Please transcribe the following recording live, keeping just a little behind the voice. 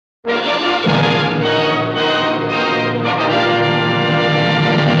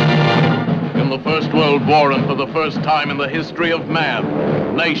In the First World War, and for the first time in the history of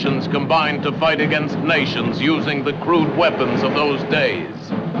man, nations combined to fight against nations using the crude weapons of those days.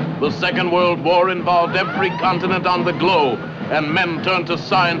 The Second World War involved every continent on the globe, and men turned to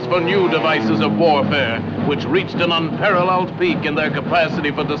science for new devices of warfare, which reached an unparalleled peak in their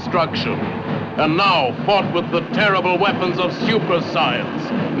capacity for destruction. And now, fought with the terrible weapons of super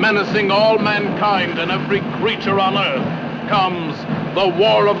science, menacing all mankind and every creature on Earth, comes the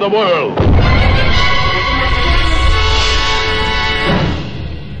War of the World.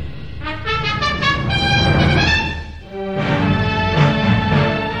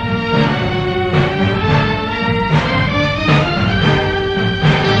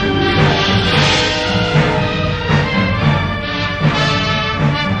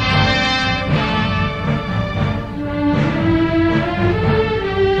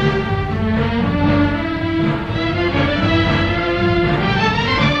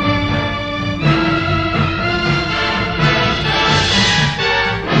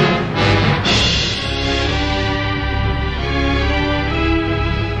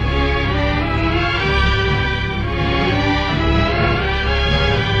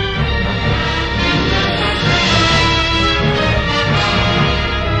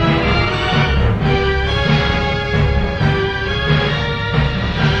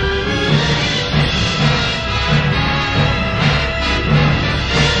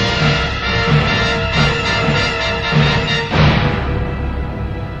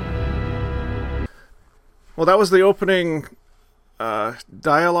 Well, that was the opening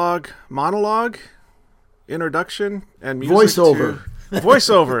monologue, introduction, and music. Voiceover.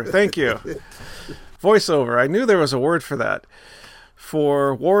 Voiceover, thank you. Voiceover. I knew there was a word for that.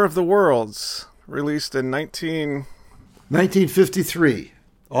 For War of the Worlds, released in 1953.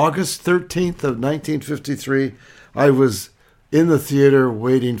 August 13th of 1953. I was in the theater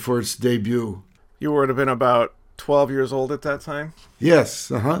waiting for its debut. You would have been about 12 years old at that time?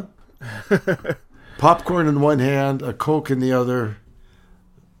 Yes, Popcorn in one hand, a Coke in the other,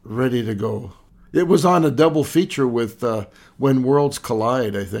 ready to go. It was on a double feature with When Worlds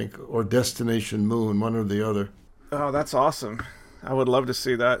Collide, I think, or Destination Moon, one or the other. Oh, that's awesome. I would love to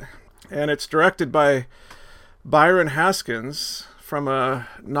see that. And it's directed by Byron Haskins from a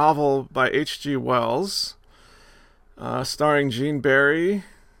novel by H.G. Wells, starring Gene Barry,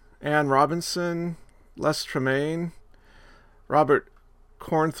 Anne Robinson, Les Tremayne, Robert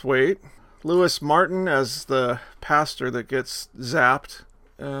Cornthwaite, Lewis Martin as the pastor that gets zapped.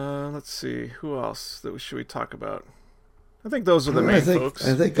 Let's see, who else should we talk about? I think those are the main folks.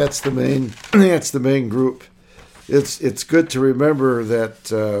 I think that's the main. That's the main group. It's good to remember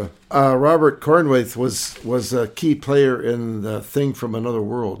that Robert Cornway was a key player in the Thing from Another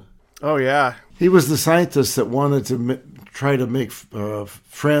World. Oh yeah, he was the scientist that wanted to try to make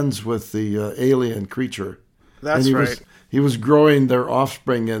friends with the alien creature. That's right. He was growing their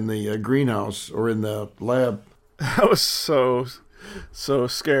offspring in the greenhouse or in the lab. That was so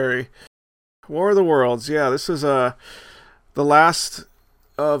scary. War of the Worlds. Yeah, this is the last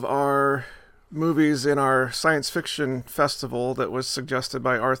of our movies in our science fiction festival that was suggested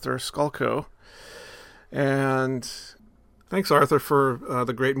by Arthur Skulko. And thanks, Arthur, for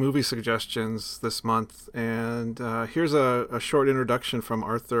the great movie suggestions this month. And here's a short introduction from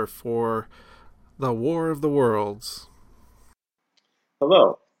Arthur for The War of the Worlds.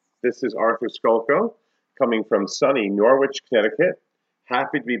 Hello, this is Arthur Skulko, coming from sunny Norwich, Connecticut.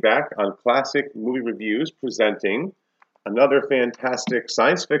 Happy to be back on Classic Movie Reviews, presenting another fantastic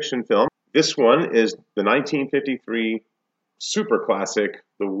science fiction film. This one is the 1953 super classic,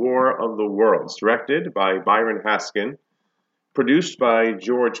 The War of the Worlds, directed by Byron Haskin, produced by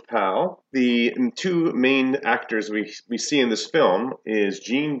George Pal. The two main actors we see in this film is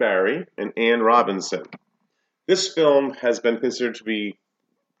Gene Barry and Anne Robinson. This film has been considered to be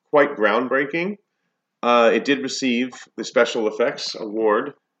quite groundbreaking. It did receive the Special Effects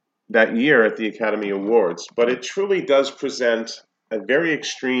Award that year at the Academy Awards, but it truly does present a very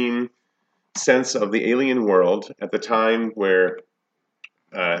extreme sense of the alien world at the time where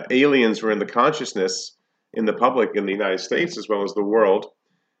aliens were in the consciousness in the public in the United States as well as the world.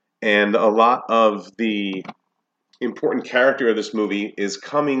 And a lot of the important character of this movie is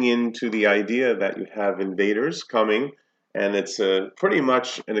coming into the idea that you have invaders coming, and it's pretty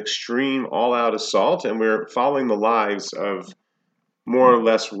much an extreme all-out assault, and we're following the lives of more or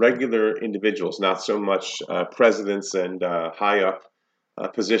less regular individuals, not so much presidents and high-up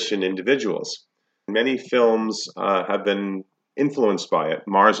position individuals. Many films have been influenced by it.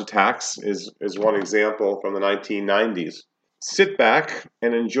 Mars Attacks is one example from the 1990s. sit back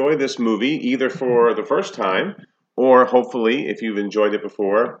and enjoy this movie either for the first time or hopefully, if you've enjoyed it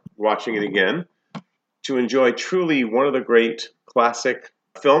before, watching it again, to enjoy truly one of the great classic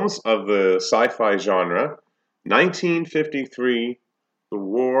films of the sci-fi genre, 1953, The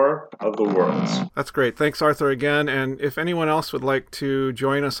War of the Worlds. That's great. Thanks, Arthur, again. And if anyone else would like to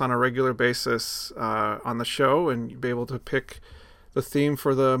join us on a regular basis on the show and be able to pick the theme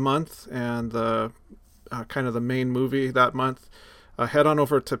for the month and the kind of the main movie that month, head on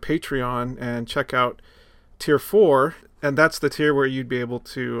over to Patreon and check out Tier 4. And that's the tier where you'd be able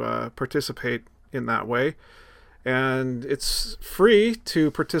to participate in that way. And it's free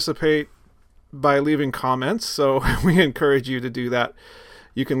to participate by leaving comments, so we encourage you to do that.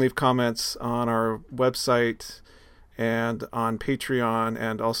 You can leave comments on our website and on Patreon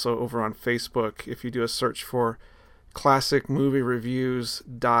and also over on Facebook if you do a search for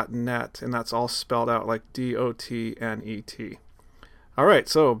classicmoviereviews.net, and that's all spelled out like DOTNET. All right,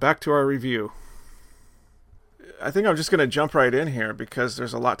 so back to our review. I think I'm just going to jump right in here because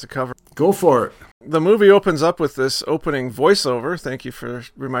there's a lot to cover. Go for it. The movie opens up with this opening voiceover. Thank you for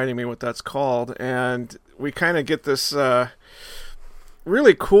reminding me what that's called. And we kind of get this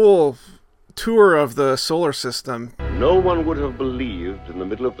really cool tour of the solar system. No one would have believed in the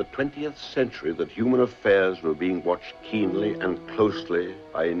middle of the 20th century that human affairs were being watched keenly and closely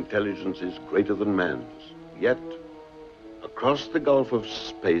by intelligences greater than man's. Yet, across the gulf of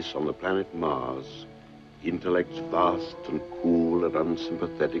space on the planet Mars, intellects vast and cool and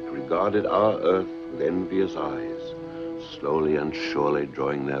unsympathetic regarded our Earth with envious eyes, slowly and surely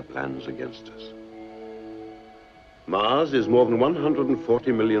drawing their plans against us. Mars is more than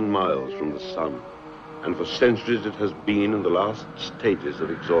 140 million miles from the sun, and for centuries it has been in the last stages of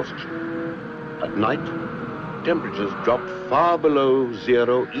exhaustion. At night, temperatures drop far below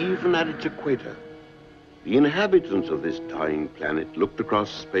zero, even at its equator. The inhabitants of this dying planet looked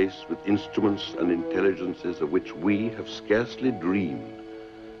across space with instruments and intelligences of which we have scarcely dreamed,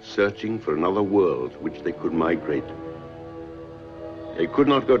 searching for another world to which they could migrate. They could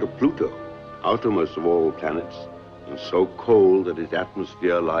not go to Pluto, outermost of all planets, and so cold that its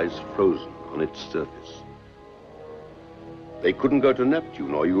atmosphere lies frozen on its surface. They couldn't go to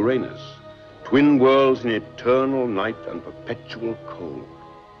Neptune or Uranus, twin worlds in eternal night and perpetual cold,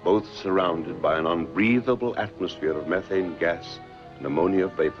 both surrounded by an unbreathable atmosphere of methane gas and ammonia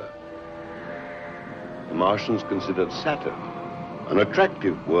vapor. The Martians considered Saturn an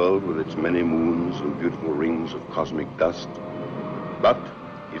attractive world with its many moons and beautiful rings of cosmic dust, but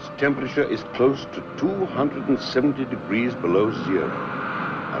its temperature is close to 270 degrees below zero,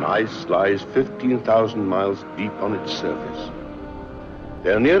 and ice lies 15,000 miles deep on its surface.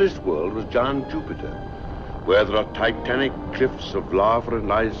 Their nearest world was giant Jupiter, where there are titanic cliffs of lava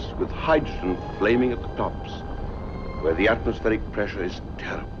and ice with hydrogen flaming at the tops, where the atmospheric pressure is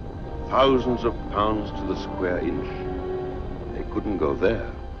terrible, thousands of pounds to the square inch. They couldn't go there,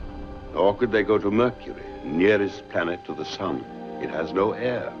 nor could they go to Mercury, nearest planet to the sun. It has no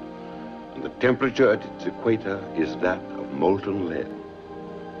air, and the temperature at its equator is that of molten lead.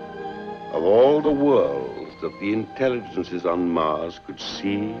 Of all the worlds that the intelligences on Mars could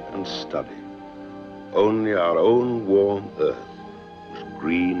see and study, only our own warm Earth was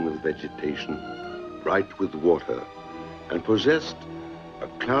green with vegetation, bright with water, and possessed a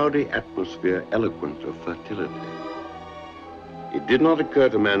cloudy atmosphere eloquent of fertility. It did not occur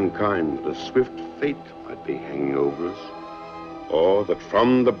to mankind that a swift fate might be hanging over us, or that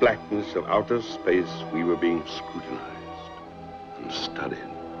from the blackness of outer space we were being scrutinized and studied,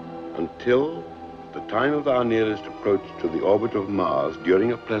 until the time of our nearest approach to the orbit of Mars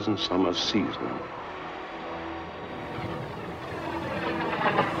during a pleasant summer season.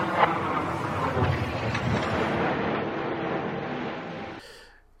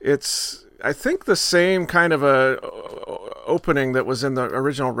 It's, I think, the same kind of a opening that was in the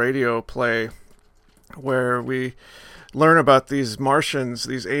original radio play, where we learn about these Martians,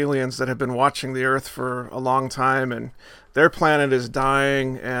 these aliens that have been watching the Earth for a long time, and their planet is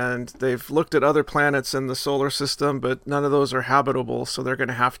dying, and they've looked at other planets in the solar system, but none of those are habitable, so they're going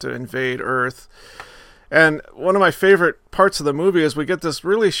to have to invade Earth. And one of my favorite parts of the movie is we get this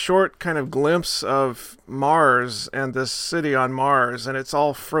really short kind of glimpse of Mars and this city on Mars, and it's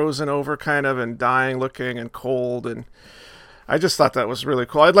all frozen over kind of and dying looking and cold, and I just thought that was really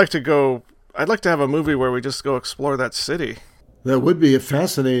cool. I'd like to have a movie where we just go explore that city. That would be a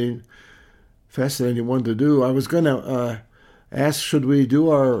fascinating one to do. I was going to ask, should we do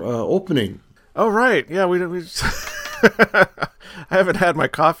our opening? Oh, right. Yeah, we I haven't had my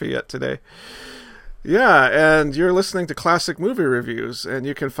coffee yet today. Yeah, and you're listening to Classic Movie Reviews, and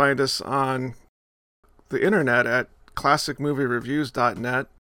you can find us on the internet at classicmoviereviews.net,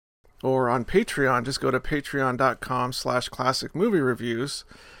 or on Patreon, just go to patreon.com/classicmoviereviews.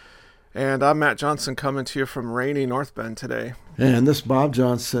 And I'm Matt Johnson, coming to you from rainy North Bend today. And this is Bob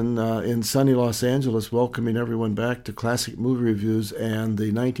Johnson in sunny Los Angeles, welcoming everyone back to Classic Movie Reviews and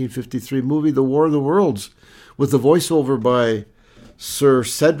the 1953 movie The War of the Worlds, with the voiceover by Sir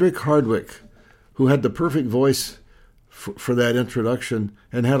Cedric Hardwicke, who had the perfect voice for that introduction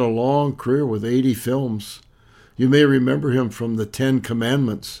and had a long career with 80 films. You may remember him from The Ten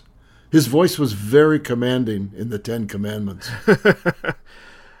Commandments. His voice was very commanding in The Ten Commandments.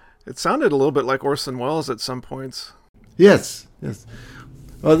 It sounded a little bit like Orson Welles at some points. Yes. This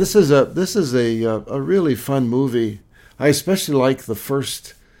is a really fun movie. I especially like the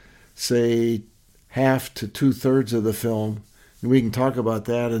first, say, half to 2/3 of the film. And we can talk about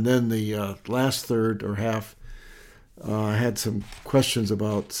that. And then the last third or half, I had some questions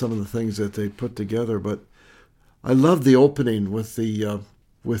about some of the things that they put together. But I love the opening with the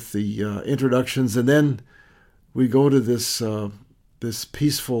introductions, and then we go to this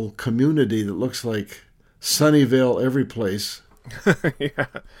peaceful community that looks like Sunnyvale every place. Yeah.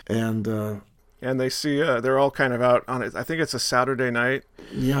 And they see they're all kind of out on it. I think it's a Saturday night.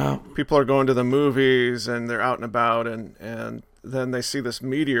 Yeah. People are going to the movies and they're out and about, and then they see this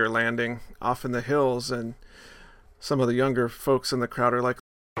meteor landing off in the hills, and some of the younger folks in the crowd are like,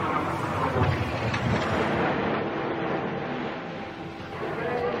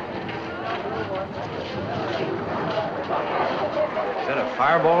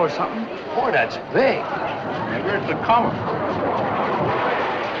 fireball or something? Boy, that's big. Maybe it's a comet.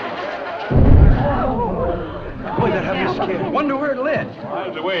 Boy, that had me scared. Wonder where it led.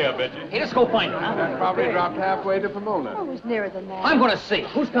 Miles away, I bet you. Hey, let's go find it, huh? That probably dropped halfway to Pomona. Oh, it was nearer than that. I'm going to see.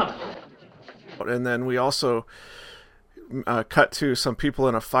 Who's coming? and then we also cut to some people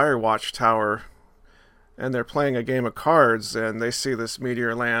in a fire watch tower, and they're playing a game of cards, and they see this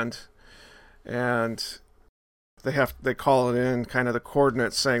meteor land, and they call it in, kind of the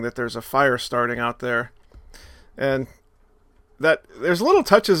coordinates saying that there's a fire starting out there. And that there's little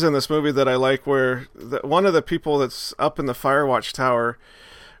touches in this movie that I like, where one of the people that's up in the fire watch tower,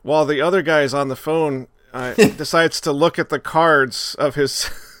 while the other guy is on the phone, decides to look at the cards of his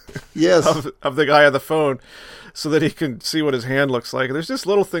yes of the guy on the phone, so that he can see what his hand looks like. There's just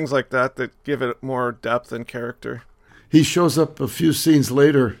little things like that that give it more depth and character. He shows up a few scenes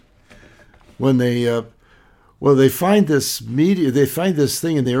later when they find this they find this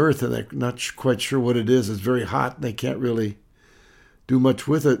thing in the earth, and they're not quite sure what it is. It's very hot, and they can't really do much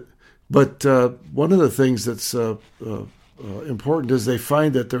with it. But one of the things that's important is they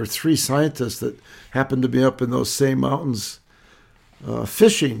find that there are 3 scientists that happen to be up in those same mountains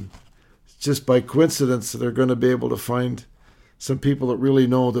fishing. Just by coincidence, they're going to be able to find some people that really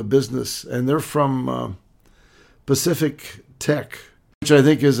know the business, and they're from Pacific Tech, which I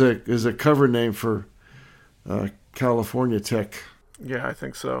think is a cover name for California Tech. Yeah, I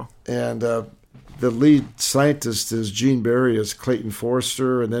think so. And the lead scientist is Gene Barry as Clayton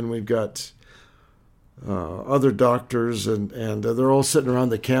Forrester, and then we've got other doctors, and they're all sitting around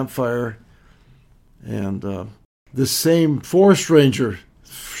the campfire, and the same forest ranger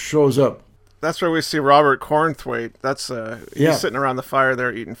shows up. That's where we see Robert Cornthwaite. That's he's Yeah. sitting around the fire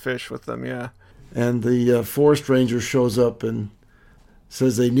there eating fish with them. Yeah. And the forest ranger shows up and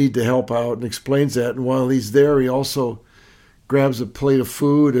says they need to help out and explains that. And while he's there, he also grabs a plate of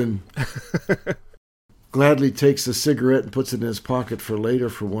food and gladly takes a cigarette and puts it in his pocket for later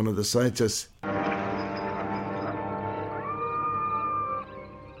for one of the scientists.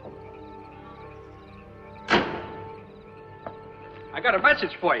 I got a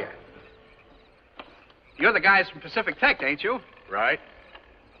message for you. You're the guys from Pacific Tech, ain't you? Right.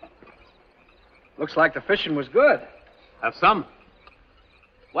 Looks like the fishing was good. Have some.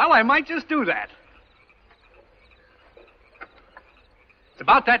 Well, I might just do that. It's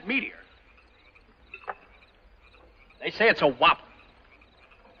about that meteor. They say it's a whopper.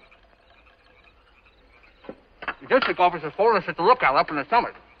 The district officer told us at the lookout up in the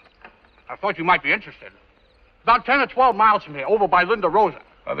summit. I thought you might be interested. About 10 or 12 miles from here, over by Linda Rosa.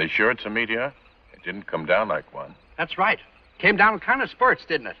 Are they sure it's a meteor? It didn't come down like one. That's right. Came down in kind of spurts,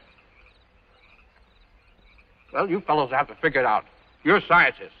 didn't it? Well, you fellows have to figure it out. You're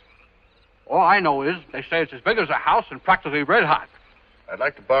scientists. All I know is they say it's as big as a house and practically red hot. I'd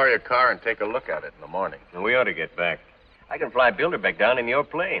like to borrow your car and take a look at it in the morning. We ought to get back. I can fly Bilderbeck down in your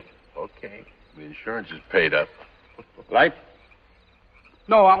plane. Okay. The insurance is paid up. Light?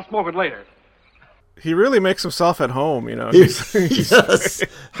 No, I'll smoke it later. He really makes himself at home, you know. Yes.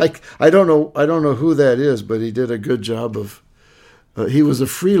 I don't know who that is, but he did a good job of. He was a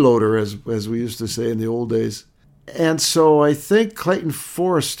freeloader, as we used to say in the old days. And so I think Clayton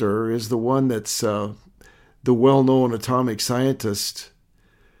Forrester is the one that's the well-known atomic scientist.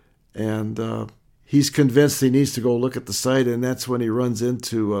 And he's convinced he needs to go look at the site, and that's when he runs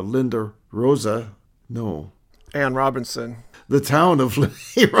into Linda Rosa. No. Ann Robinson. The town of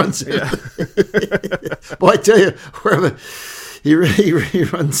he runs into. Well, I tell you, he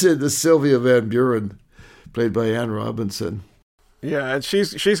runs into Sylvia Van Buren, played by Ann Robinson. Yeah, and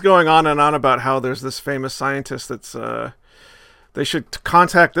she's going on and on about how there's this famous scientist that's they should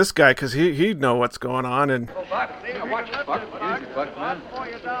contact this guy because he'd know what's going on. And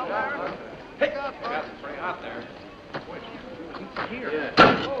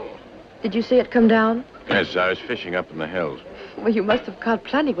did you see it come down? Yes, I was fishing up in the hills. Well, you must have caught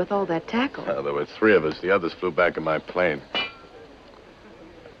plenty with all that tackle. There were 3 of us. The others flew back in my plane.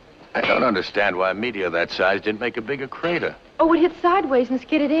 I don't understand why a meteor that size didn't make a bigger crater. Oh, it hit sideways and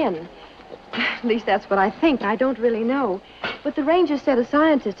skidded in. At least that's what I think. I don't really know. But the ranger said a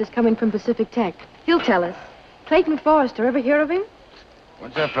scientist is coming from Pacific Tech. He'll tell us. Clayton Forrester, ever hear of him?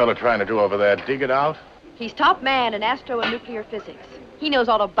 What's that fella trying to do over there? Dig it out? He's top man in astro and nuclear physics. He knows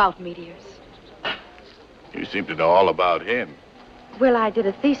all about meteors. You seem to know all about him. Well, I did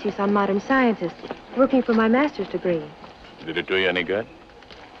a thesis on modern scientists, working for my master's degree. Did it do you any good?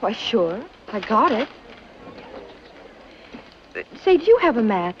 Why, sure. I got it. Say, do you have a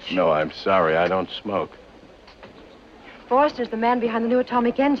match? No, I'm sorry. I don't smoke. Forrester's the man behind the new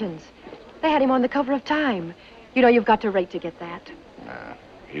atomic engines. They had him on the cover of Time. You know, you've got to rate to get that. Nah,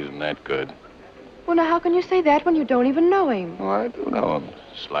 he isn't that good. Well, now, how can you say that when you don't even know him? Oh, I do know him.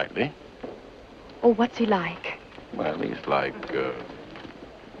 Slightly. Oh, what's he like? Well, he's like.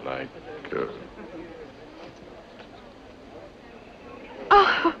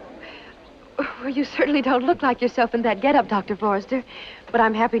 Oh, well, you certainly don't look like yourself in that getup, Dr. Forrester. But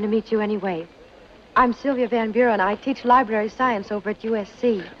I'm happy to meet you anyway. I'm Sylvia Van Buren. I teach library science over at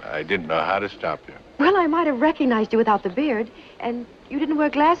USC. I didn't know how to stop you. Well, I might have recognized you without the beard. And you didn't wear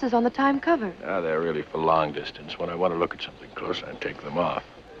glasses on the Time cover. Ah, they're really for long distance. When I want to look at something close, I take them off.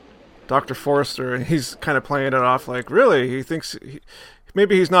 Dr. Forrester, and he's kind of playing it off like, really? He thinks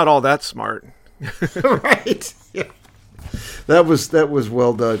maybe he's not all that smart. Right. Yeah. That was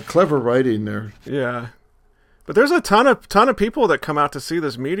well done. Clever writing there. Yeah. But there's a ton of people that come out to see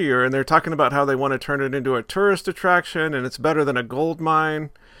this meteor, and they're talking about how they want to turn it into a tourist attraction, and it's better than a gold mine.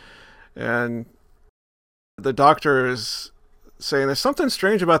 And the doctor is saying there's something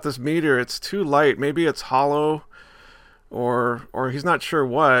strange about this meteor. It's too light. Maybe it's hollow, or he's not sure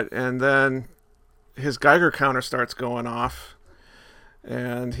what. And then his Geiger counter starts going off,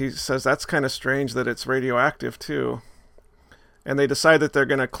 and he says that's kind of strange that it's radioactive too. And they decide that they're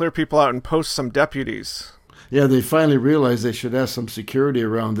going to clear people out and post some deputies. Yeah, they finally realized they should have some security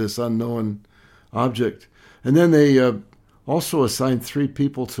around this unknown object. And then they also assigned 3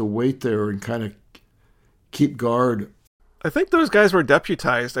 people to wait there and kind of keep guard. I think those guys were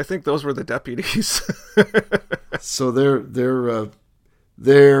deputized. I think those were the deputies. So they're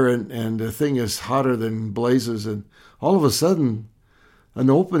there, and the thing is hotter than blazes. And all of a sudden,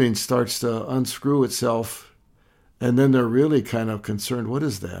 an opening starts to unscrew itself. And then they're really kind of concerned. What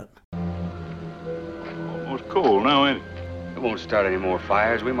is that? Almost cold now, ain't it? It won't start any more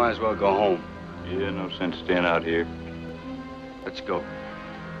fires. We might as well go home. Yeah, no sense staying out here. Let's go.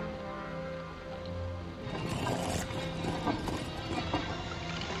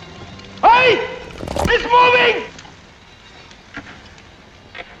 Hey! It's moving!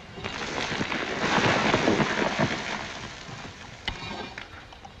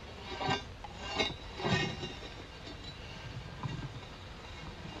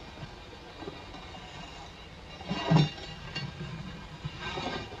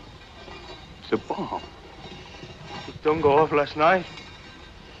 It's a bomb. It don't go off last night.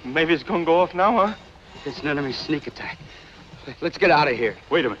 Maybe it's gonna go off now, huh? It's an enemy sneak attack. Let's get out of here.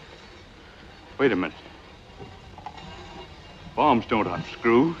 Wait a minute. Wait a minute. Bombs don't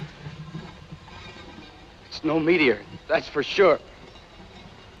unscrew. It's no meteor, that's for sure.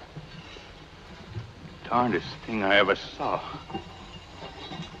 Darndest thing I ever saw.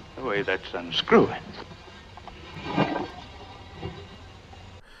 The way that's unscrewing.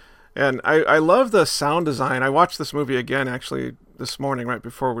 And I love the sound design. I watched this movie again, actually, this morning right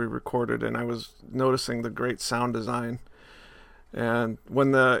before we recorded, and I was noticing the great sound design. And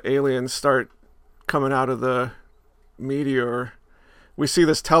when the aliens start coming out of the meteor, we see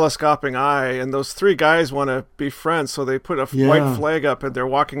this telescoping eye, and those 3 guys want to be friends, so they put a white flag up, and they're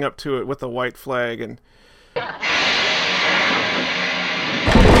walking up to it with a white flag. And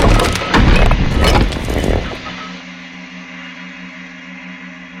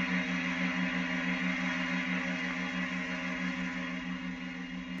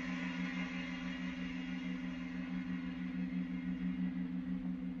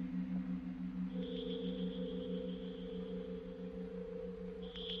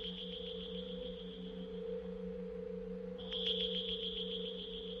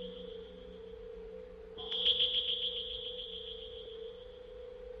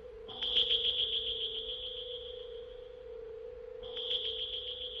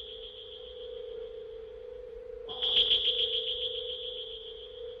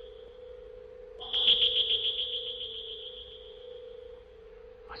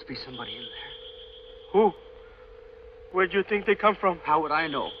must be somebody in there. Who? Where do you think they come from? How would I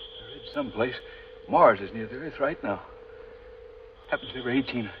know? They're in someplace. Mars is near the Earth right now. Happens every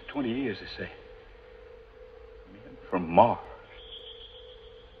 18 or 20 years, they say. Men from Mars.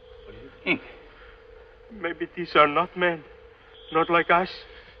 What do you think? Maybe these are not men. Not like us.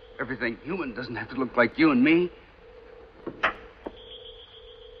 Everything human doesn't have to look like you and me.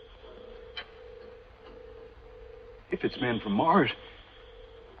 If it's men from Mars,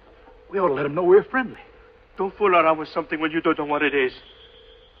 we ought to let them know we're friendly. Don't fool around with something when you don't know what it is.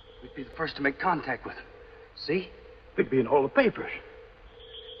 We'd be the first to make contact with them. See? We'd be in all the papers.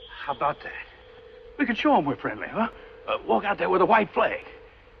 How about that? We could show them we're friendly, huh? Walk out there with a white flag.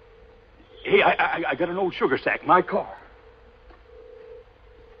 Hey, I got an old sugar sack in my car.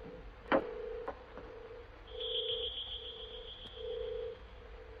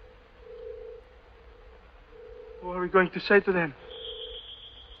 What are we going to say to them?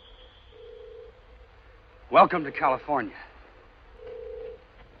 Welcome to California.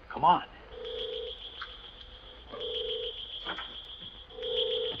 Come on.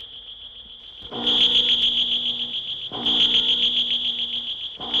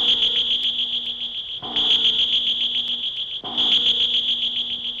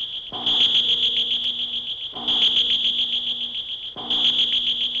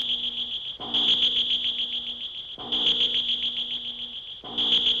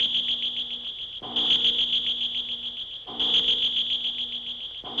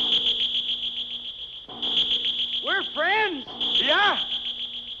 We're friends. Yeah?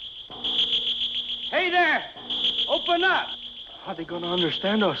 Hey there. Open up. How are they going to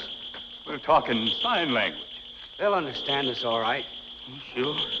understand us? We're talking sign language. They'll understand us all right.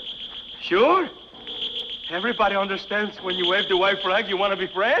 Sure. Sure? Everybody understands when you wave the white flag, you want to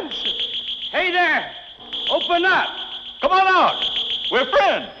be friends? Hey there. Open up. Come on out. We're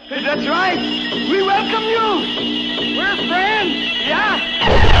friends. That's right. We welcome you. We're friends. Yeah?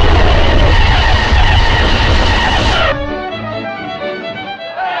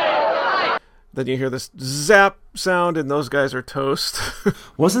 Then you hear this zap sound, and those guys are toast.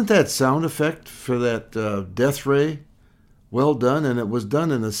 Wasn't that sound effect for that death ray well done? And it was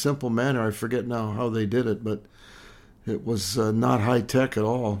done in a simple manner. I forget now how they did it, but it was not high tech at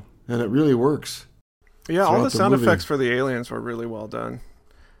all, and it really works. Yeah, all the sound effects for the aliens were really well done.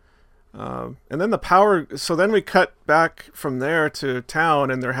 And then the power. So then we cut back from there to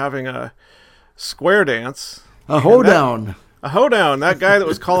town, and they're having a square dance. A hoedown. A hoedown. That guy that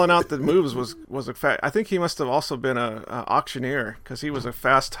was calling out the moves was a fact. I think he must have also been a auctioneer, because he was a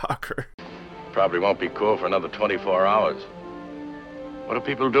fast talker. Probably won't be cool for another 24 hours. What do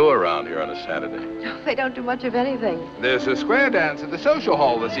people do around here on a Saturday? No, they don't do much of anything. There's a square dance at the social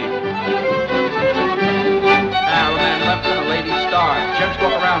hall this evening. Alaman left and a lady star. Gents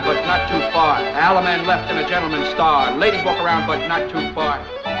walk around, but not too far. Alaman left and a gentleman star. Ladies walk around, but not too far.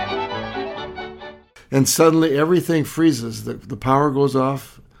 And suddenly everything freezes. The power goes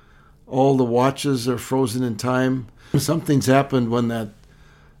off. All the watches are frozen in time. Something's happened when that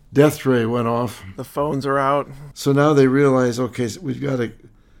death ray went off. The phones are out. So now they realize, okay, so we've got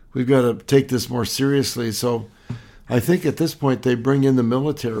to take this more seriously. So I think at this point they bring in the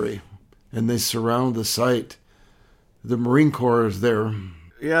military and they surround the site. The Marine Corps is there.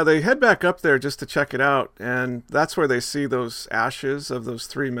 Yeah, they head back up there just to check it out, and that's where they see those ashes of those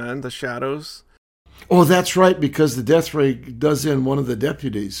three men, the shadows. Oh, that's right, because the death ray does in one of the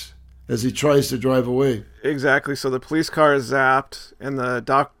deputies as he tries to drive away. Exactly. So the police car is zapped, and the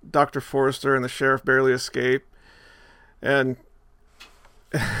Dr. Forrester and the sheriff barely escape. And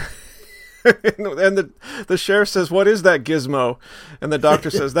and the sheriff says, "What is that gizmo?" And the doctor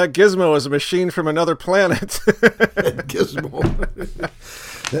says, "That gizmo is a machine from another planet." That gizmo.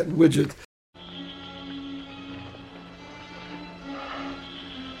 That widget.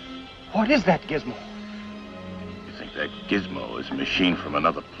 What is that gizmo? You think that gizmo is a machine from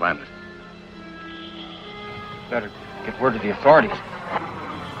another planet? Better get word to the authorities.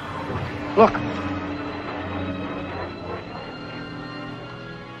 Look.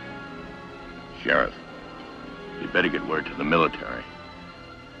 Sheriff, you better get word to the military.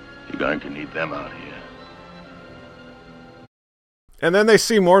 You're going to need them out here. And then they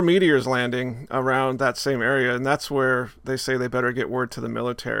see more meteors landing around that same area, and that's where they say they better get word to the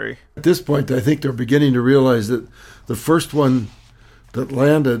military. At this point, I think they're beginning to realize that the first one that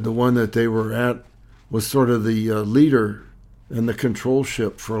landed, the one that they were at, was sort of the leader and the control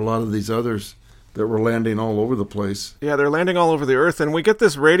ship for a lot of these others that were landing all over the place. Yeah, they're landing all over the Earth, and we get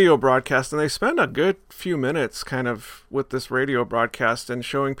this radio broadcast, and they spend a good few minutes kind of with this radio broadcast and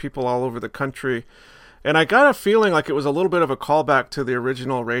showing people all over the country And I got a feeling like it was a little bit of a callback to the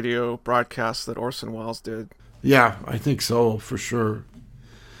original radio broadcast that Orson Welles did. Yeah, I think so, for sure.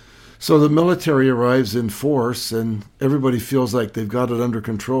 So the military arrives in force, and everybody feels like they've got it under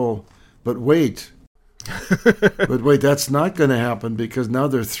control. But wait. That's not going to happen, because now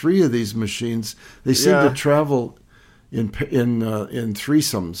there are 3 of these machines. They seem to travel in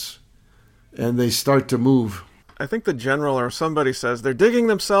threesomes, and they start to move. I think the general or somebody says they're digging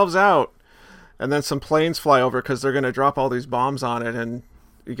themselves out, and then some planes fly over because they're going to drop all these bombs on it, and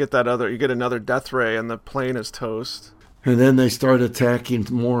you get another death ray, and the plane is toast. And then they start attacking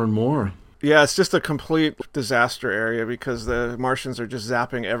more and more. Yeah, it's just a complete disaster area because the Martians are just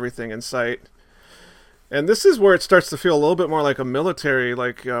zapping everything in sight. And this is where it starts to feel a little bit more like a military,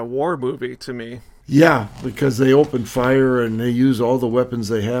 war movie to me. Yeah, because they open fire and they use all the weapons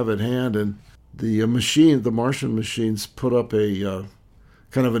they have at hand, and the Martian machines put up a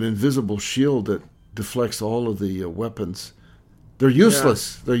kind of an invisible shield that deflects all of the weapons. They're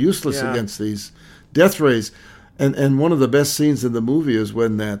useless. Yeah. They're useless against these death rays. And one of the best scenes in the movie is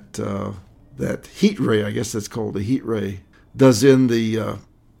when that heat ray, I guess that's called a heat ray, does in the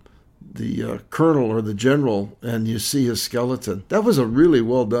colonel or the general, and you see his skeleton. That was a really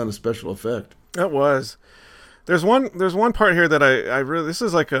well done special effect. It was. There's one part here that I really, this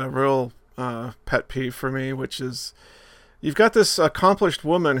is like a real pet peeve for me, which is you've got this accomplished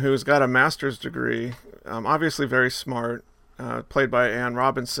woman who's got a master's degree, obviously very smart, played by Anne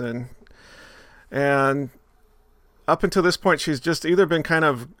Robinson, and up until this point she's just either been kind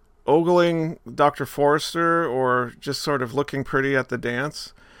of ogling Dr. Forrester or just sort of looking pretty at the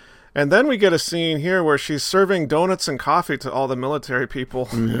dance. And then we get a scene here where she's serving donuts and coffee to all the military people.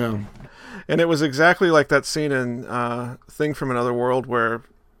 Yeah. And it was exactly like that scene in Thing from Another World where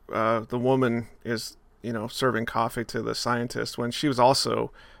the woman is, serving coffee to the scientist when she was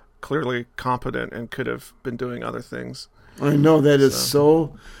also clearly competent and could have been doing other things. I know that is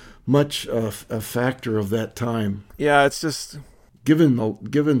so much a factor of that time. Yeah, it's just...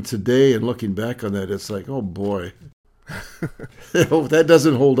 Given today and looking back on that, it's like, oh boy. That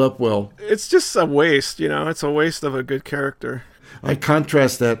doesn't hold up well. It's just a waste, it's a waste of a good character. I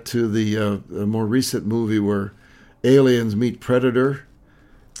contrast that to the more recent movie where aliens meet Predator.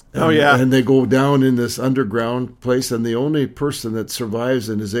 And they go down in this underground place, and the only person that survives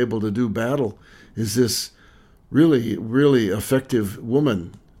and is able to do battle is this really, really effective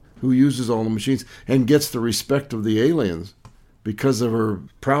woman who uses all the machines and gets the respect of the aliens because of her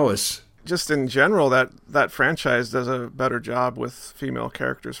prowess. Just in general, that franchise does a better job with female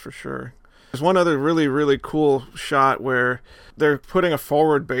characters for sure. There's one other really, really cool shot where they're putting a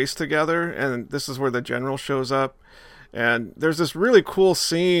forward base together, and this is where the general shows up. And there's this really cool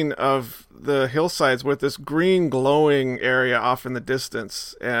scene of the hillsides with this green glowing area off in the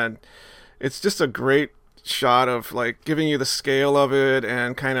distance. And it's just a great shot of giving you the scale of it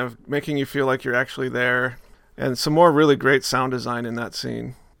and kind of making you feel like you're actually there. And some more really great sound design in that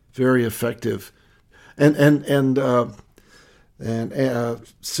scene. Very effective. And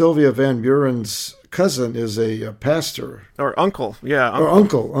Sylvia Van Buren's cousin is a pastor. Or uncle, yeah. Or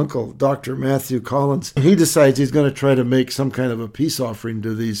uncle, Dr. Matthew Collins. He decides he's going to try to make some kind of a peace offering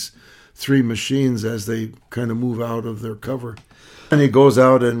to these 3 machines as they kind of move out of their cover. And he goes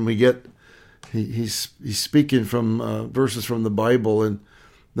out and he's speaking from verses from the Bible, and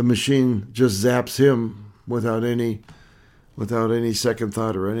the machine just zaps him without any second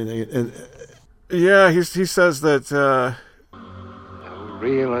thought or anything. And yeah, he says that no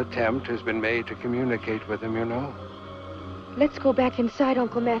real attempt has been made to communicate with him, Let's go back inside,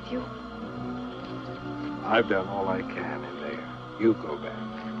 Uncle Matthew. I've done all I can in there. You go back.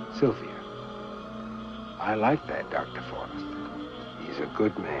 Sylvia, I like that Dr. Forrester. He's a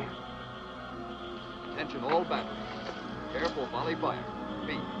good man. Attention all batteries. Prepare for volley fire.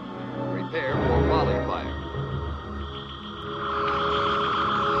 B. Prepare for volley fire.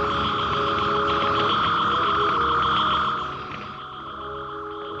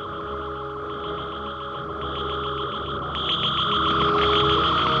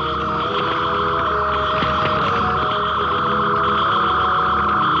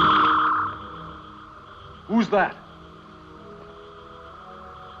 Who's that?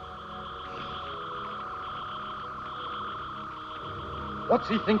 What's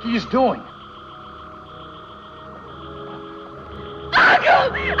he think he's doing? Too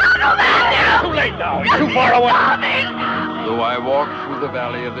late now. He's too far away. Though I walk through the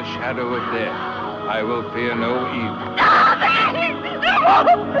valley of the shadow of death, I will fear no evil.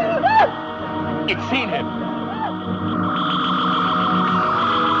 It's seen him.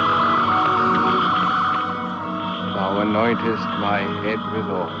 Thou anointest my head with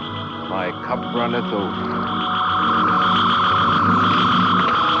oil. my cup runneth over.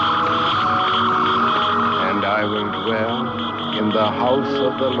 And I will dwell in the house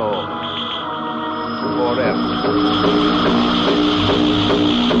of the Lord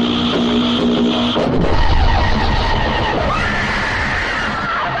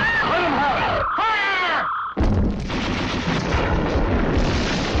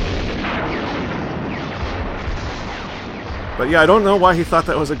But yeah, I don't know why he thought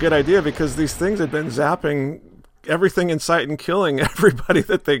that was a good idea, because these things had been zapping everything in sight and killing everybody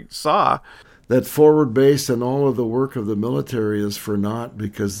that they saw. That forward base and all of the work of the military is for naught,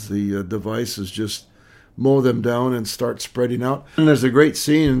 because the devices just mow them down and start spreading out. And there's a great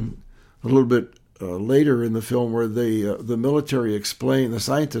scene a little bit later in the film where the military the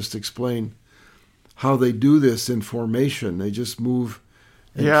scientists explain how they do this in formation. They just move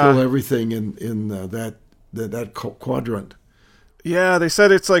and kill everything in that quadrant. Yeah, they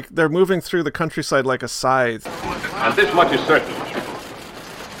said it's like they're moving through the countryside like a scythe. And this much is certain.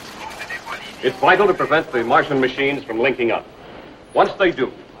 It's vital to prevent the Martian machines from linking up. Once they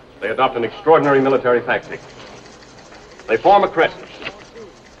do, they adopt an extraordinary military tactic. They form a crescent.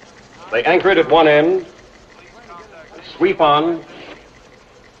 They anchor it at one end, and sweep on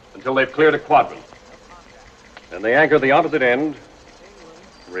until they've cleared a quadrant. Then they anchor the opposite end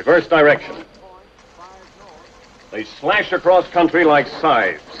in reverse direction. They slash across country like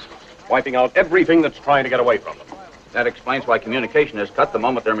scythes, wiping out everything that's trying to get away from them. That explains why communication is cut the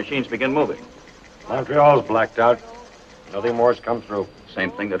moment their machines begin moving. Montreal's blacked out. Nothing more's come through.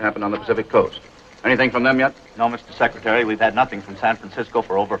 Same thing that happened on the Pacific coast. Anything from them yet? No, Mr. Secretary. We've had nothing from San Francisco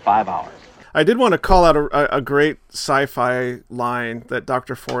for over 5 hours. I did want to call out a great sci-fi line that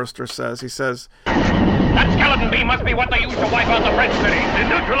Dr. Forrester says. He says, "That skeleton beam must be what they used to wipe out the French city.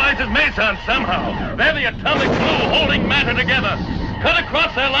 It neutralizes mesons somehow. They're the atomic glue holding matter together. Cut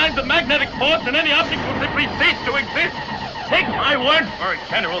across their lines of magnetic force and any object will simply cease to exist. Take my word for it,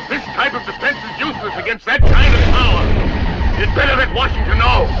 General. This type of defense is useless against that kind of power. It's better that Washington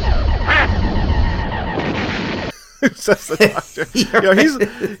knows. Says the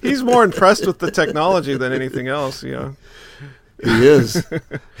doctor. He's more impressed with the technology than anything else, He is.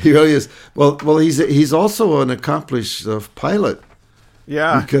 He really is. Well, he's also an accomplished pilot.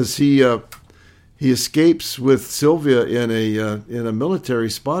 Yeah. Because he escapes with Sylvia in a military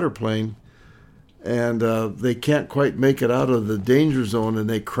spotter plane, and they can't quite make it out of the danger zone, and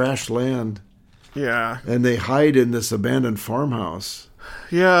they crash land. Yeah. And they hide in this abandoned farmhouse.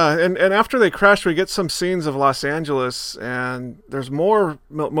 Yeah, and after they crash, we get some scenes of Los Angeles, and there's more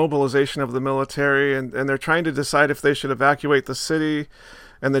mobilization of the military, and they're trying to decide if they should evacuate the city,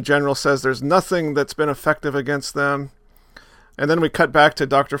 and the general says there's nothing that's been effective against them. And then we cut back to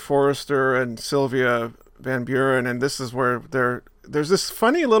Dr. Forrester and Sylvia Van Buren, and this is where there's this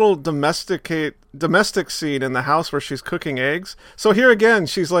funny little domestic scene in the house where she's cooking eggs. So here again,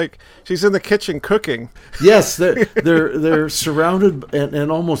 she's in the kitchen cooking. Yes, they're surrounded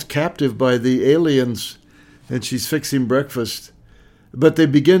and almost captive by the aliens, and she's fixing breakfast. But they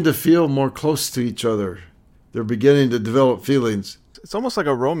begin to feel more close to each other. They're beginning to develop feelings. It's almost like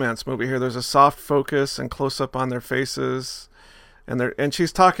a romance movie here. There's a soft focus and close up on their faces. And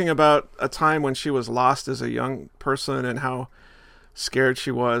she's talking about a time when she was lost as a young person and how scared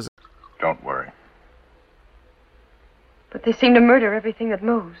she was. Don't worry. But they seem to murder everything that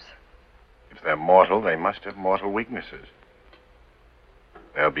moves. If they're mortal, they must have mortal weaknesses.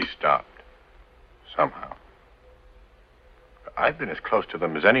 They'll be stopped. Somehow. I've been as close to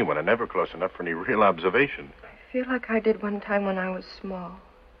them as anyone, and never close enough for any real observation. I feel like I did one time when I was small.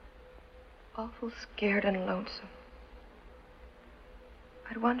 Awful scared and lonesome.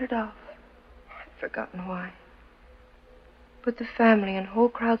 I'd wandered off. I'd forgotten why. But the family and whole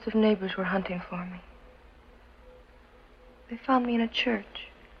crowds of neighbors were hunting for me. They found me in a church.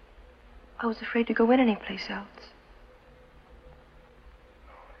 I was afraid to go in any place else.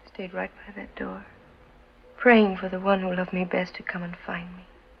 I stayed right by that door, praying for the one who loved me best to come and find me.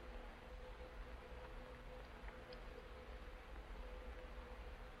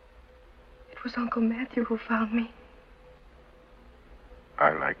 It was Uncle Matthew who found me.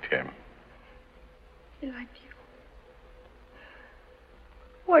 I liked him. He liked you.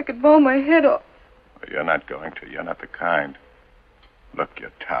 Oh, I could bow my head off. Well, you're not going to. You're not the kind. Look,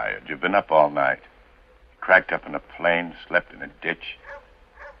 you're tired. You've been up all night. Cracked up in a plane, slept in a ditch.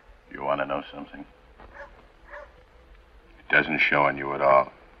 You want to know something? It doesn't show on you at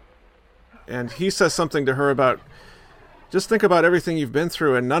all. And he says something to her about, just think about everything you've been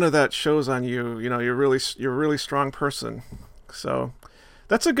through, and none of that shows on you. You know, you're a really strong person. So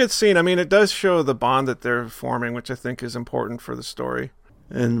that's a good scene. I mean, it does show the bond that they're forming, which I think is important for the story.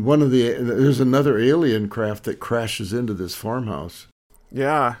 And there's another alien craft that crashes into this farmhouse.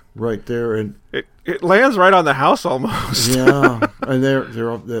 Yeah. Right there, and it lands right on the house almost. Yeah, and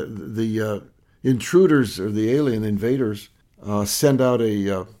the intruders or the alien invaders send out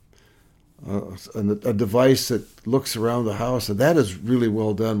a device that looks around the house, and that is really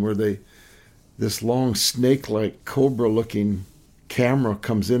well done. Where this long snake-like cobra-looking camera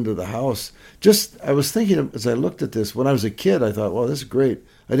comes into the house. I was thinking as I looked at this when I was a kid, I thought, well, this is great.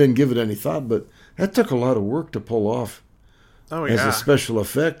 I didn't give it any thought, but that took a lot of work to pull off. Oh, as a special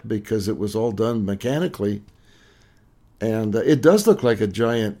effect, because it was all done mechanically. And it does look like a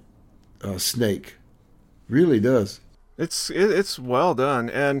giant snake. Really does. It's well done.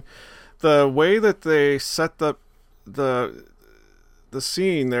 And the way that they set up the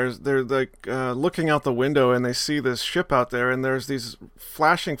scene, they're like looking out the window and they see this ship out there, and there's these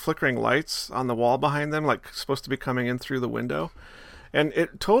flashing, flickering lights on the wall behind them, like supposed to be coming in through the window. And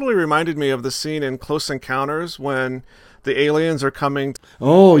it totally reminded me of the scene in Close Encounters when the aliens are coming.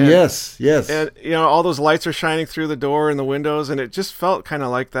 Oh, yes. And, all those lights are shining through the door and the windows, and it just felt kind of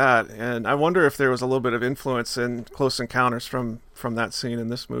like that. And I wonder if there was a little bit of influence in Close Encounters from that scene in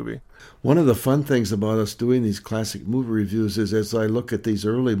this movie. One of the fun things about us doing these classic movie reviews is as I look at these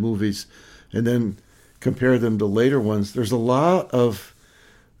early movies and then compare them to later ones, there's a lot of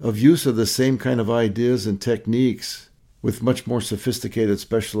use of the same kind of ideas and techniques with much more sophisticated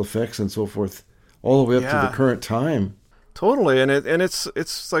special effects and so forth, all the way up to the current time. Totally, and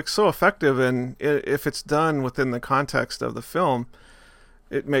it's like so effective, and if it's done within the context of the film,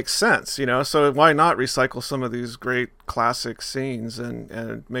 it makes sense, So why not recycle some of these great classic scenes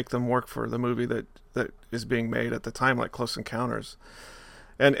and make them work for the movie that is being made at the time, like Close Encounters.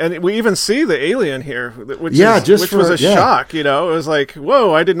 And we even see the alien here, which was a shock, It was like,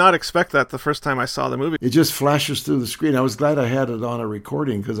 whoa, I did not expect that the first time I saw the movie. It just flashes through the screen. I was glad I had it on a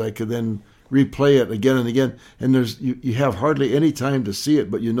recording because I could then replay it again and again. And you have hardly any time to see it,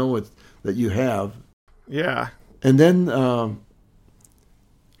 but you know that you have. Yeah. And then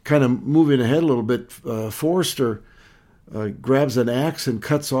kind of moving ahead a little bit, Forrester grabs an axe and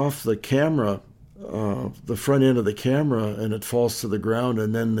cuts off the camera, the front end of the camera, and it falls to the ground,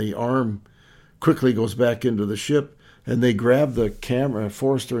 and then the arm quickly goes back into the ship, and they grab the camera,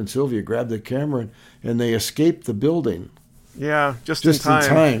 Forrester and Sylvia grab the camera, and they escape the building. Yeah, just in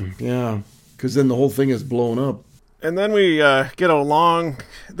time. Yeah, because then the whole thing is blown up. And then we get along.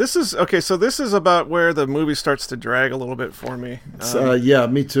 This is about where the movie starts to drag a little bit for me. Yeah,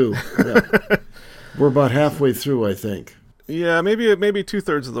 me too. Yeah. We're about halfway through, I think. Yeah, maybe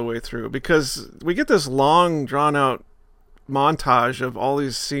 2/3 of the way through, because we get this long, drawn-out montage of all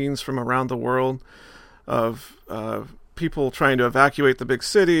these scenes from around the world of people trying to evacuate the big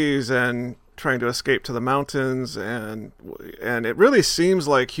cities and trying to escape to the mountains, and it really seems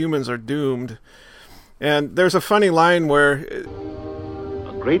like humans are doomed. And there's a funny line where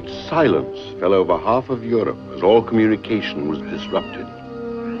a great silence fell over half of Europe as all communication was disrupted.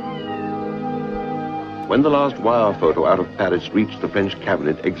 When the last wire photo out of Paris reached the French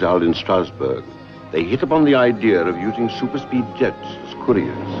cabinet exiled in Strasbourg, they hit upon the idea of using super-speed jets as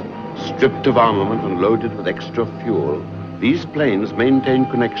couriers. Stripped of armament and loaded with extra fuel, these planes maintained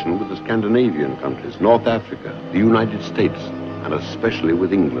connection with the Scandinavian countries, North Africa, the United States, and especially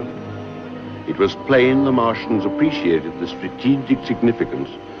with England. It was plain the Martians appreciated the strategic significance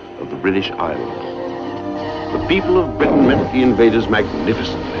of the British Isles. The people of Britain met the invaders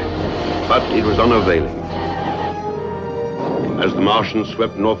magnificently, but it was unavailing. As the Martians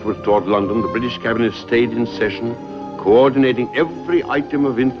swept northward toward London, the British cabinet stayed in session, coordinating every item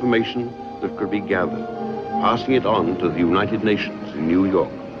of information that could be gathered, passing it on to the United Nations in New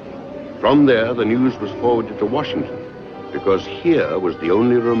York. From there, the news was forwarded to Washington, because here was the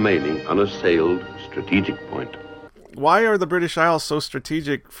only remaining unassailed strategic point. Why are the British Isles so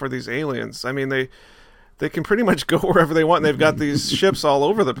strategic for these aliens? I mean, they can pretty much go wherever they want, and they've got these ships all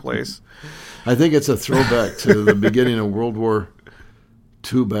over the place. I think it's a throwback to the beginning of World War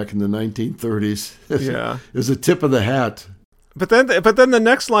II back in the 1930s. Yeah. It was a tip of the hat. But then the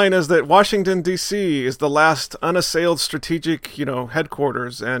next line is that Washington, D.C. is the last unassailed strategic,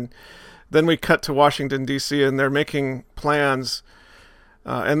 headquarters. And then we cut to Washington, D.C., and they're making plans.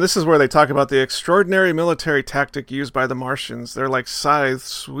 And this is where they talk about the extraordinary military tactic used by the Martians. They're like scythes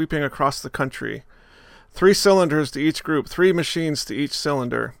sweeping across the country. 3 cylinders to each group, 3 machines to each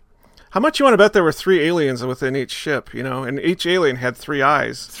cylinder. How much you want to bet there were 3 aliens within each ship, and each alien had 3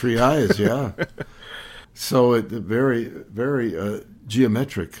 eyes. 3 eyes, yeah. So very, very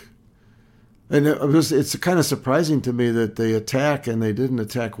geometric. And it's kind of surprising to me that they attack, and they didn't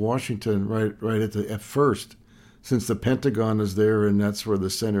attack Washington right at first. since the Pentagon is there and that's where the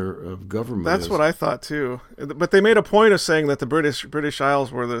center of government is. That's what I thought too. But they made a point of saying that the British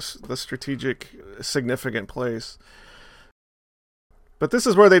Isles were the strategic significant place. But this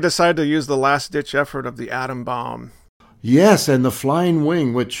is where they decide to use the last-ditch effort of the atom bomb. Yes, and the flying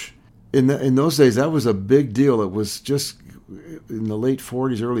wing, which in those days, that was a big deal. It was just in the late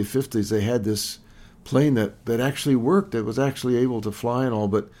 40s, early 50s, they had this plane that actually worked. It was actually able to fly and all,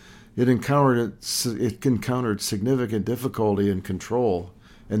 but it encountered significant difficulty in control.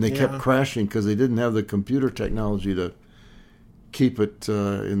 And they kept crashing because they didn't have the computer technology to keep it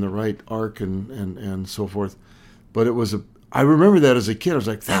in the right arc and so forth. But it was I remember that as a kid. I was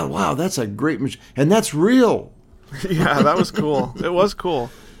like, wow, that's a great machine. And that's real. Yeah, that was cool. It was cool.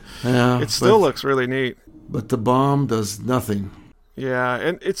 Yeah, it still looks really neat. But the bomb does nothing. Yeah,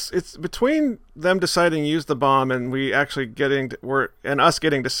 and it's between them deciding to use the bomb and we actually us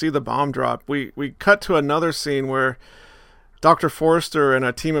getting to see the bomb drop. We cut to another scene where Dr. Forrester and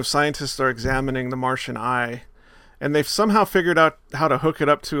a team of scientists are examining the Martian eye, and they've somehow figured out how to hook it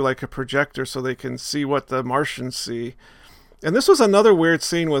up to like a projector so they can see what the Martians see. And this was another weird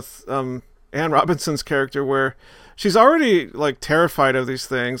scene with Anne Robinson's character where she's already like terrified of these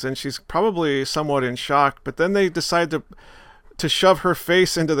things and she's probably somewhat in shock, but then they decide to shove her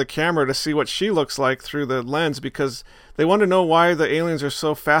face into the camera to see what she looks like through the lens because they want to know why the aliens are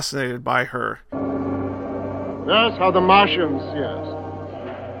so fascinated by her. That's how the Martians, yes.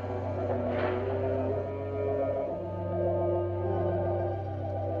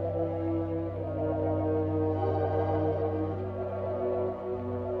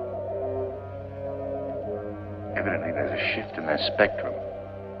 Evidently, there's a shift in their spectrum.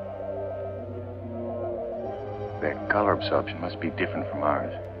 Their color absorption must be different from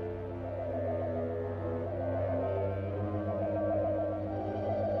ours.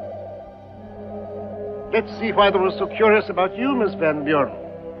 Let's see why they were so curious about you, Miss Van Buren.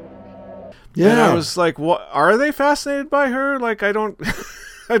 Yeah, and I was like, "What? Are they fascinated by her?" Like, I don't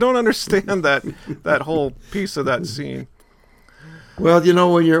understand that whole piece of that scene. Well,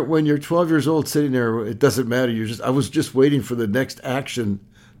 when you're 12 years old sitting there, it doesn't matter. I was just waiting for the next action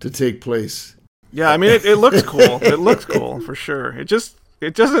to take place. Yeah, I mean, it looks cool. It looks cool for sure.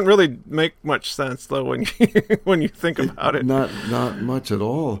 It doesn't really make much sense though when you think about it. Not much at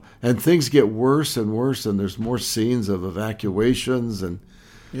all. And things get worse and worse, and there's more scenes of evacuations and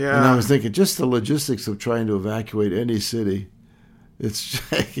I was thinking just the logistics of trying to evacuate any city. It's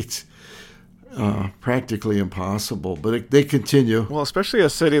practically impossible, but they continue. Well, especially a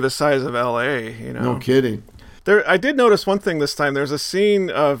city the size of L.A. No kidding. I did notice one thing this time. There's a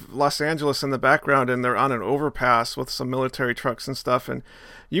scene of Los Angeles in the background, and they're on an overpass with some military trucks and stuff, and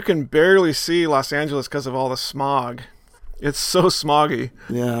you can barely see Los Angeles because of all the smog. It's so smoggy.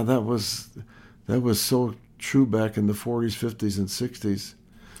 Yeah, that was so true back in the 40s, 50s, and 60s.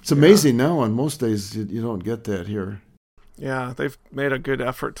 It's amazing now. On most days, you don't get that here. Yeah, they've made a good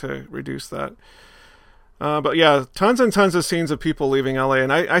effort to reduce that. But yeah, tons and tons of scenes of people leaving LA,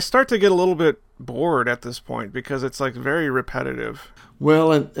 and I start to get a little bit bored at this point because it's like very repetitive.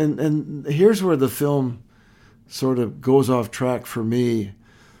 Well, and here's where the film sort of goes off track for me.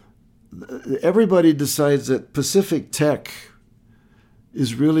 Everybody decides that Pacific Tech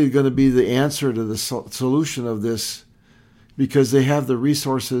is really going to be the answer to the solution of this because they have the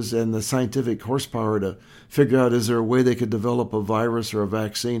resources and the scientific horsepower to figure out is there a way they could develop a virus or a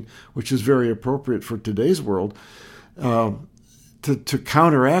vaccine, which is very appropriate for today's world, to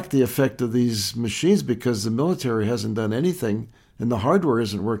counteract the effect of these machines because the military hasn't done anything and the hardware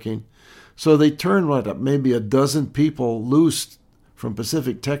isn't working. So they turn maybe a dozen people loose from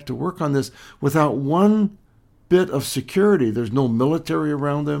Pacific Tech to work on this without one bit of security. There's no military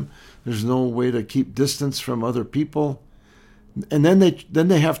around them. There's no way to keep distance from other people. And then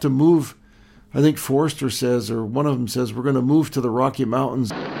they have to move. I think Forrester says, or one of them says, we're going to move to the Rocky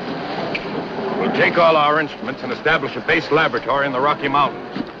Mountains. We'll take all our instruments and establish a base laboratory in the Rocky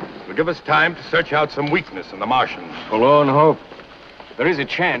Mountains. It'll give us time to search out some weakness in the Martians. Forlorn hope. There is a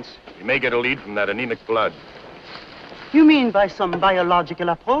chance. We may get a lead from that anemic blood. You mean by some biological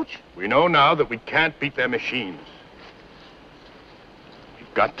approach? We know now that we can't beat their machines.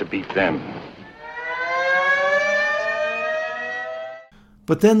 We've got to beat them.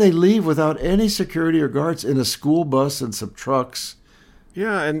 But then they leave without any security or guards in a school bus and some trucks.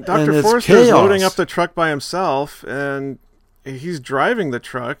 Yeah, and Dr. Forrester is loading up the truck by himself, and he's driving the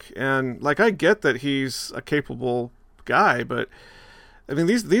truck. And like, I get that he's a capable guy, but I mean,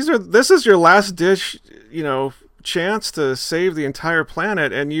 this is your last ditch, chance to save the entire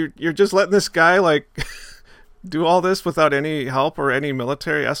planet, and you're just letting this guy like do all this without any help or any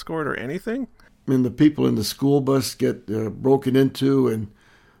military escort or anything. and the people in the school bus get broken into, and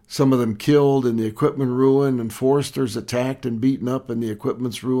some of them killed, and the equipment ruined, and Forrester's attacked and beaten up, and the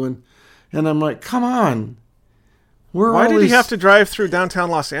equipment's ruined. And I'm like, come on. Why did he have to drive through downtown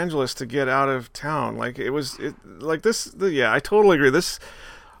Los Angeles to get out of town? Like, I totally agree. This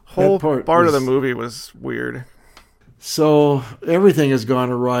whole part of the movie was weird. So everything has gone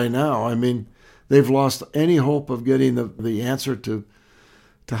awry now. I mean, they've lost any hope of getting the answer to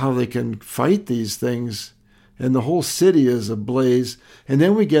how they can fight these things. And the whole city is ablaze. And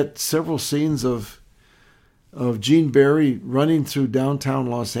then we get several scenes of Gene Barry running through downtown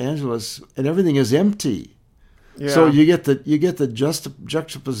Los Angeles, and everything is empty. Yeah. So you get the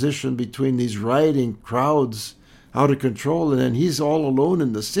juxtaposition between these rioting crowds out of control, and then he's all alone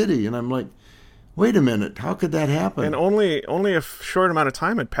in the city. And I'm like, wait a minute, how could that happen? And only a short amount of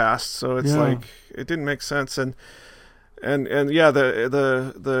time had passed, so it's like it didn't make sense. And yeah,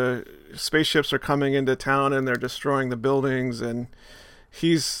 the spaceships are coming into town and they're destroying the buildings, and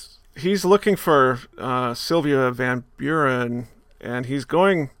he's looking for Sylvia Van Buren, and he's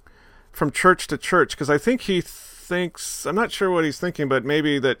going from church to church because I think he thinks, I'm not sure what he's thinking, but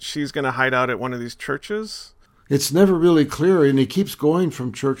maybe that she's going to hide out at one of these churches. It's never really clear, and he keeps going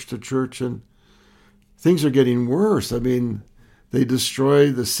from church to church, and things are getting worse. I mean, they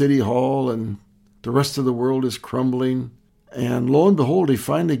destroy the city hall, and the rest of the world is crumbling. And lo and behold, he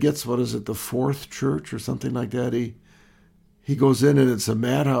finally gets, the fourth church or something like that. He goes in, and it's a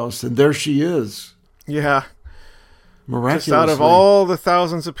madhouse, and there she is. Yeah. Miraculously. Just out of all the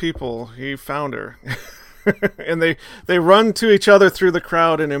thousands of people, he found her. And they run to each other through the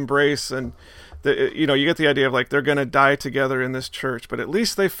crowd and embrace, and you get the idea of like they're going to die together in this church, but at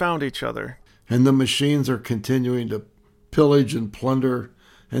least they found each other. And the machines are continuing to pillage and plunder.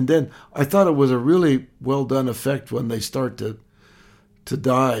 And then I thought it was a really well done effect when they start to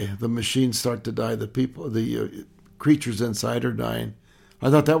die. The machines start to die. The creatures inside are dying.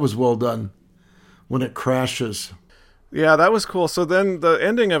 I thought that was well done when it crashes. Yeah, that was cool. So then the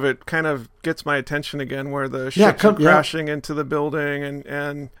ending of it kind of gets my attention again, where the ships are crashing into the building,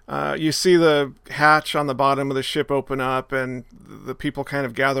 and you see the hatch on the bottom of the ship open up, and the people kind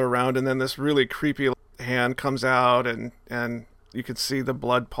of gather around, and then this really creepy hand comes out, and you could see the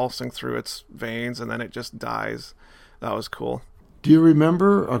blood pulsing through its veins, and then it just dies. That was cool. Do you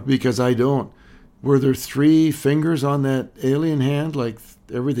remember? Because I don't. Were there 3 fingers on that alien hand, like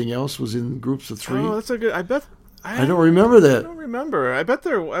everything else was in groups of 3? Oh, that's a good. I don't remember that. I don't remember. I bet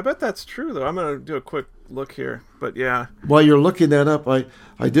that's true though. I'm gonna do a quick look here. But yeah. While you're looking that up,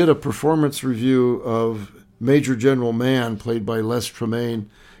 I did a performance review of Major General Mann, played by Les Tremayne,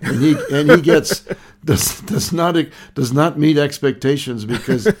 and he does not meet expectations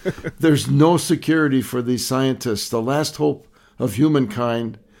because there's no security for these scientists, the last hope of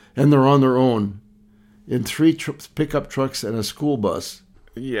humankind, and they're on their own in 3 pickup trucks and a school bus.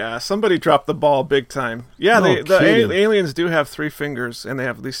 Yeah, somebody dropped the ball big time. Yeah, the aliens do have 3 fingers, and they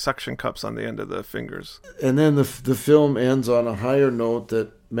have these suction cups on the end of the fingers. And then the film ends on a higher note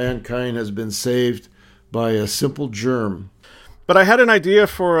that mankind has been saved by a simple germ. But I had an idea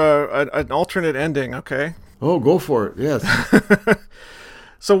for an alternate ending, okay? Oh, go for it, yes.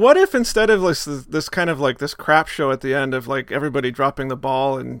 So what if instead of this kind of like this crap show at the end of like everybody dropping the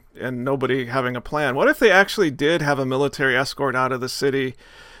ball and nobody having a plan, what if they actually did have a military escort out of the city,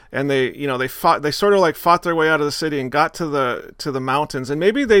 and they sort of fought their way out of the city and got to the mountains, and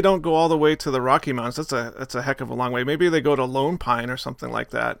maybe they don't go all the way to the Rocky Mountains. That's a heck of a long way. Maybe they go to Lone Pine or something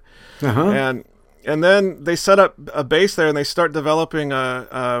like that. Uh-huh. And then they set up a base there and they start developing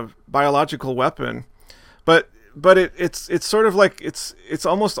a biological weapon. But it's sort of like it's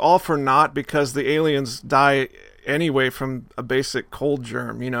almost all for naught because the aliens die anyway from a basic cold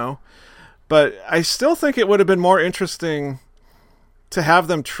germ, But I still think it would have been more interesting to have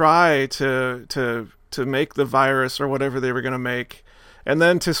them try to make the virus or whatever they were going to make, and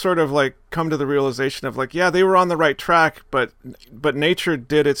then to sort of like come to the realization of like, yeah, they were on the right track, but nature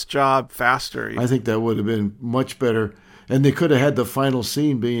did its job faster. I think that would have been much better, and they could have had the final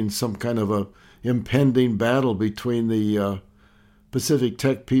scene being some kind of a impending battle between the Pacific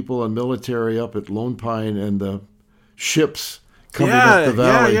Tech people and military up at Lone Pine and the ships coming up the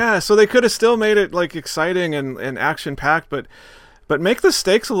valley. Yeah. So they could have still made it like exciting and action packed, but make the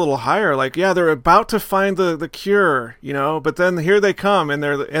stakes a little higher. Like, yeah, they're about to find the cure, but then here they come, and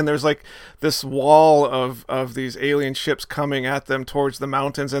there's like this wall of these alien ships coming at them towards the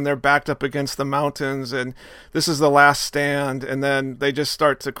mountains, and they're backed up against the mountains, and this is the last stand, and then they just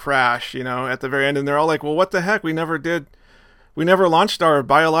start to crash, at the very end, and they're all like, well, what the heck? We never launched our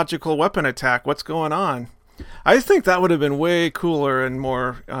biological weapon attack. What's going on? I think that would have been way cooler and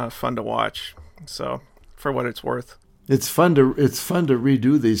more fun to watch. So, for what it's worth. It's fun to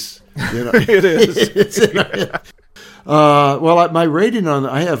redo these. You know. It is. Well, my rating on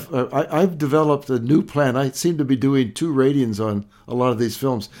I've developed a new plan. I seem to be doing 2 ratings on a lot of these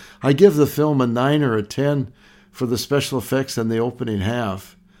films. I give the film a 9 or a 10 for the special effects in the opening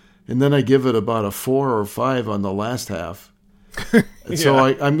half, and then I give it about a 4 or 5 on the last half. So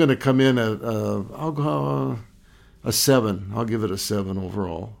I'm going to come in at I'll go a 7. I'll give it a 7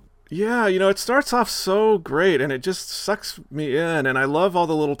 overall. Yeah, it starts off so great, and it just sucks me in, and I love all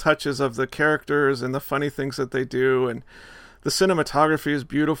the little touches of the characters and the funny things that they do, and the cinematography is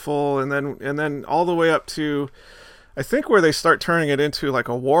beautiful, and then all the way up to, I think, where they start turning it into like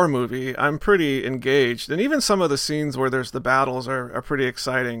a war movie. I'm pretty engaged, and even some of the scenes where there's the battles are pretty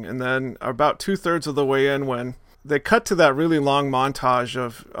exciting, and then about 2/3 of the way in, when they cut to that really long montage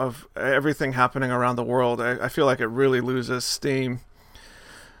of everything happening around the world, I feel like it really loses steam.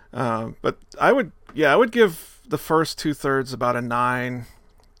 But I would give the first 2/3 about a 9.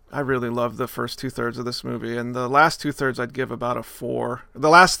 I really love the first 2/3 of this movie, and the last 2/3 I'd give about a 4. The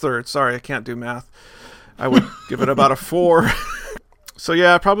last third, sorry, I can't do math. I would give it about a 4. So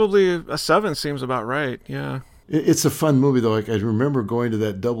yeah, probably a 7 seems about right. Yeah. It's a fun movie though. Like, I remember going to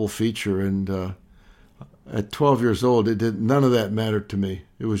that double feature, and at 12 years old, none of that mattered to me.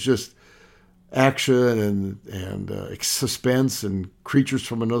 It was just action and suspense and creatures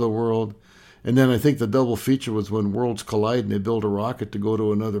from another world. And then I think the double feature was when worlds collide and they build a rocket to go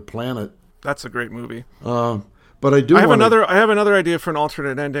to another planet. That's a great movie. But I have another idea for an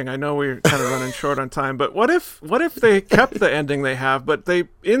alternate ending. I know we're kind of running short on time, but what if they kept the ending they have, but they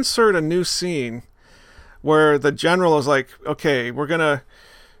insert a new scene where the general is like, okay, we're gonna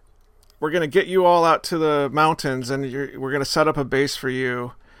get you all out to the mountains, and we're gonna set up a base for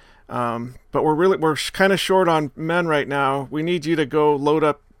you. But we're kind of short on men right now. We need you to go load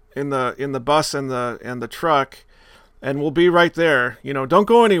up in the bus and the truck, and we'll be right there. Don't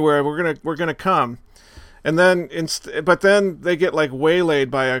go anywhere. We're gonna come. And then but then they get like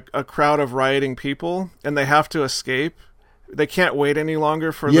waylaid by a crowd of rioting people, and they have to escape. They can't wait any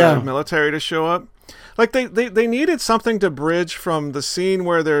longer for the military to show up. Like they needed something to bridge from the scene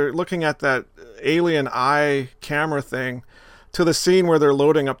where they're looking at that alien eye camera thing to the scene where they're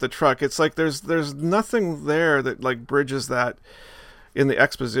loading up the truck. It's like there's nothing there that like bridges that in the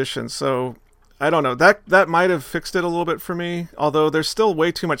exposition. So I don't know. That might have fixed it a little bit for me, although there's still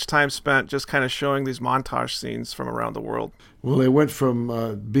way too much time spent just kind of showing these montage scenes from around the world. Well, they went from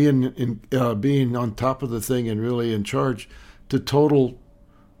being on top of the thing and really in charge to total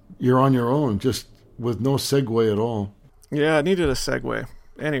you're on your own, just with no segue at all. Yeah, it needed a segue.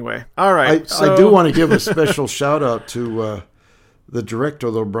 Anyway, all right. I do want to give a special shout out to the director,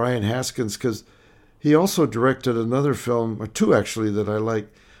 though, Brian Haskins, because he also directed another film, or 2 actually, that I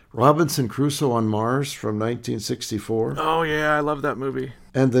like. Robinson Crusoe on Mars from 1964. Oh, yeah, I love that movie.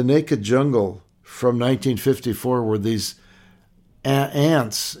 And The Naked Jungle from 1954, where these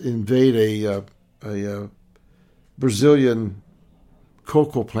ants invade a Brazilian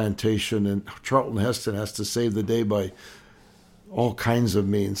cocoa plantation, and Charlton Heston has to save the day by all kinds of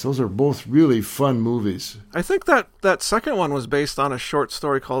means. Those are both really fun movies. I think that second one was based on a short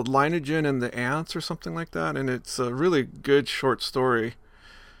story called Lineagen and the Ants or something like that, and it's a really good short story.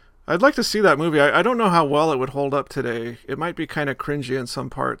 I'd like to see that movie. I don't know how well it would hold up today. It might be kind of cringy in some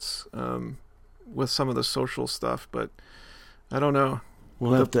parts with some of the social stuff, but I don't know.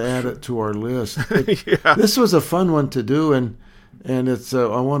 We'll have to add it to our list. This was a fun one to do, and it's.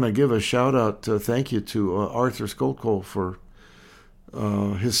 I want to give a shout out, thank you to Arthur Skolko for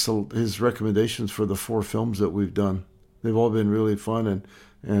his recommendations for the 4 films that we've done. They've all been really fun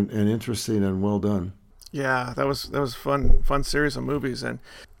and interesting and well done. Yeah, that was fun series of movies. And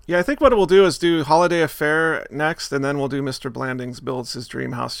yeah, I think what we'll do is do Holiday Affair next, and then we'll do Mr. Blandings Builds His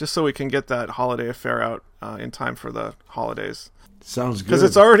Dream House, just so we can get that Holiday Affair out in time for the holidays. Sounds good. Because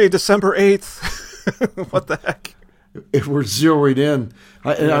it's already December 8th. What the heck? If we're zeroing in.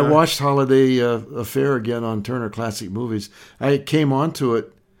 I watched Holiday Affair again on Turner Classic Movies. I came onto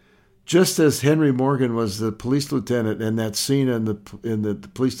it just as Henry Morgan was the police lieutenant in that scene in the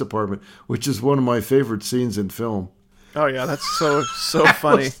police department, which is one of my favorite scenes in film. Oh yeah, that's so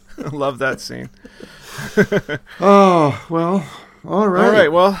funny. I love that scene. Oh, well, all right. All right,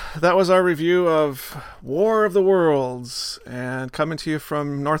 well, that was our review of War of the Worlds, and coming to you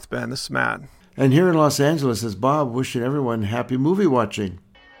from North Bend, this is Matt. And here in Los Angeles is Bob, wishing everyone happy movie watching.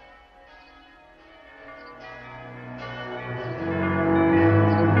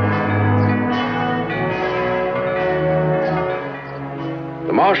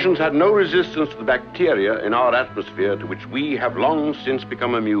 The Martians had no resistance to the bacteria in our atmosphere to which we have long since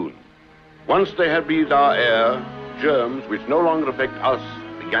become immune. Once they had breathed our air, germs which no longer affect us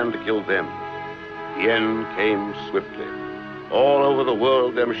began to kill them. The end came swiftly. All over the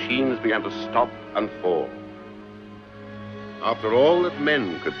world, their machines began to stop and fall. After all that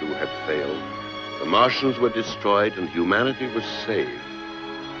men could do had failed, the Martians were destroyed and humanity was saved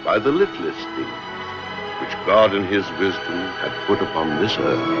by the littlest things which God in his wisdom had put upon this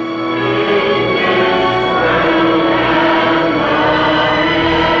earth.